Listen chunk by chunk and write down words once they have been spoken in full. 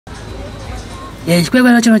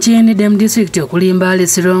Ekikwekweeto kino kiyindidde mu disitulikiti okuli Mbale,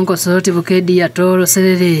 Sironko, Soroti, Bukedde, Atoro,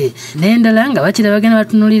 Serere n'endala nga bakira bagenda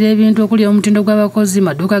batunulira ebintu okuli omutindo gw'abakozi,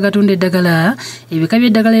 maduuka agatunda eddagala, ebika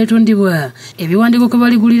by'eddagala ebitundibwa, ebiwandiiko kwe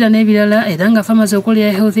baligulira n'ebirala, era nga famasi okuli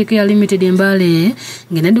ya Health Care Limited Mbale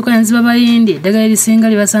ng'enedduka yanziba bayindi eddagala erisinga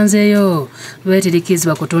libasanzeeyo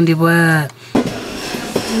ertakkirizibwa kutundibwa.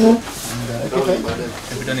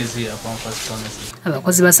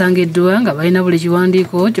 Abakozi basangiddwa nga balina buli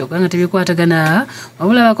kiwandiiko kyokka nga tebikwatagana,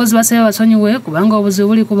 wabula abakozi basaba basonyiwe kubanga obuzibu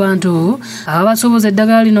buli ku bantu ababasuubuza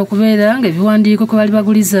eddagala lino okubeera nga ebiwandiiko kwe bali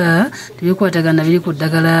baguliza tebikwatagana biri ku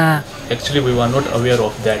ddagala. Actually, we were not aware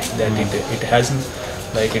of that it hasn't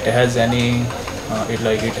it has any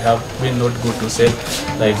it have been not good to sell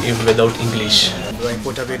if without English.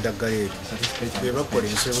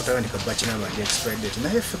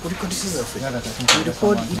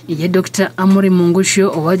 Ye Dr. Amuri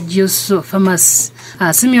Mungusho owa Joso Pharmacy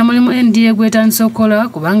asimye omulimu NDA gwetandise okukola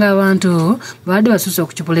kubanga abantu badde basusse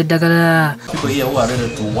okucupula eddagala. People here who are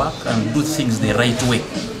ready to work and do things the right way,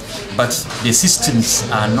 but the systems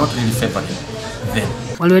are not really favoring them.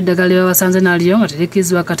 Waliwo eddagala lye basanze nalyo nga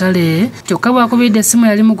terikkirizibwa katale kyokka bw'akubidde essimu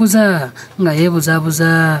yali muguza nga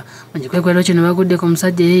yeebuzaabuza. Mu kikwekweeto kino bagudde ku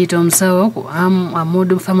musajja yeeyita omusawo ku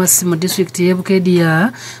Amudu Pharmacy mu disitulikiti y'e Bukedde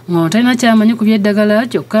ng'ono talina kyamanyi ku by'eddagala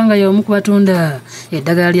kyokka nga y'omu ku batunda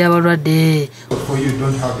eddagala ly'abalwadde. For you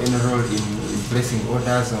don't have any role in placing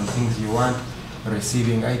orders on things you want,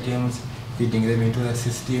 receiving items, feeding them into the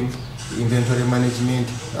system, inventory management,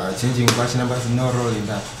 changing batch numbers, no role in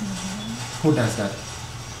that. Who does that?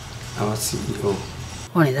 Our CEO.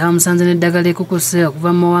 Ono era bamusanze n'eddagala ekkukuse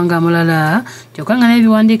okuva mu mawanga amalala kyokka nga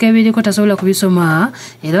n'ebiwandiiko ebiriko tasobola kubisoma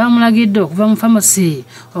era bamulagidde okuva mu famasi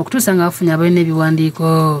okutuusa nga bafunye abalina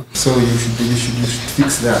ebiwandiiko. So you should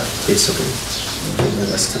fix that. It's okay.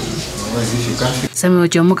 Samuel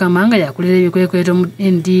Kyomukama nga yakulira ebikwekweeto mu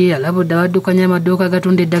NDA alabudde abaddukanya amaduuka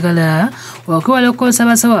agatunda eddagala okwewala okukozesa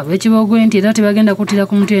abasawo ab'ekibogo nti era tebagenda kuttira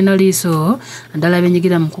ku muntu yenna liiso naddala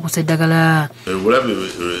abenyigira mu kukusa eddagala. Obulabe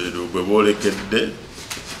bwe bwolekedde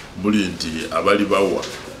buli nti abali bawa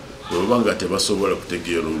bwe baba nga tebasobola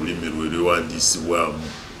kutegeera olulimi lwe lwewandiisibwamu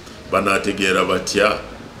banaategeera batya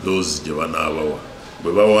doozi gye banaabawa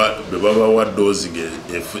bwe babawa doozi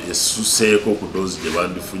esuseeko ku doozi gye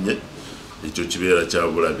bandifunye ekyo kibeera kya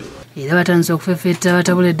bulabe. Era batandise okufefetta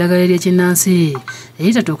batabula eddagala ery'ekinnansi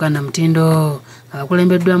eritatuuka na mutindo.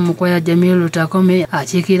 Abakulembeddwa mu mukwaya Jamil Lutakome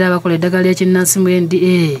akiikirira abakola eddagala ly'ekinnansi mu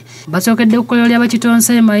NDA basookedde okukolero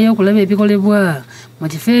ly'abakitonse maye okulaba ebikolebwa mu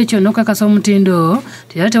kifo ekyo n'okukakasa omutindo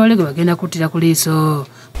era tewali gwe bagenda kuttira ku liiso.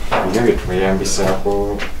 Bino bye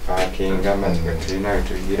tweyambisaako paakinga amazzi ge tulina bye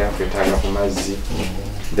tuyigira twetaaga ku mazzi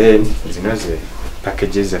then zino ze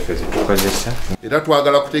packages zaffe zetukozesa. Era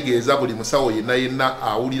twagala kutegeeza buli musawo yenna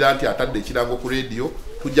awulira nti atadde ekirango ku leediyo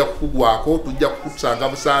tujja kukugwako, tujja kukusanga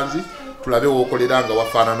Busanzi tulabe w'okolera nga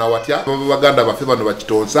wafaanana watya. Baganda baffe bano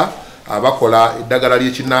bakitonsa abakola eddagala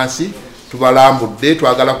ly'ekinnansi tubalambudde,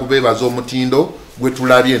 twagala kubeebaza omutindo gwe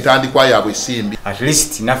tulabye entandikwa yaabwe simbi. At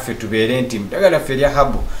least naffe tubeere nti eddagala ffe erya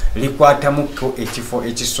habu likwatamuko ekifo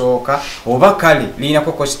ekisooka oba kale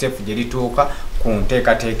lirinako ko step gye lituuka ku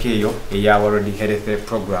nteekateeka eyo eya World Health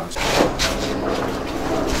Programs.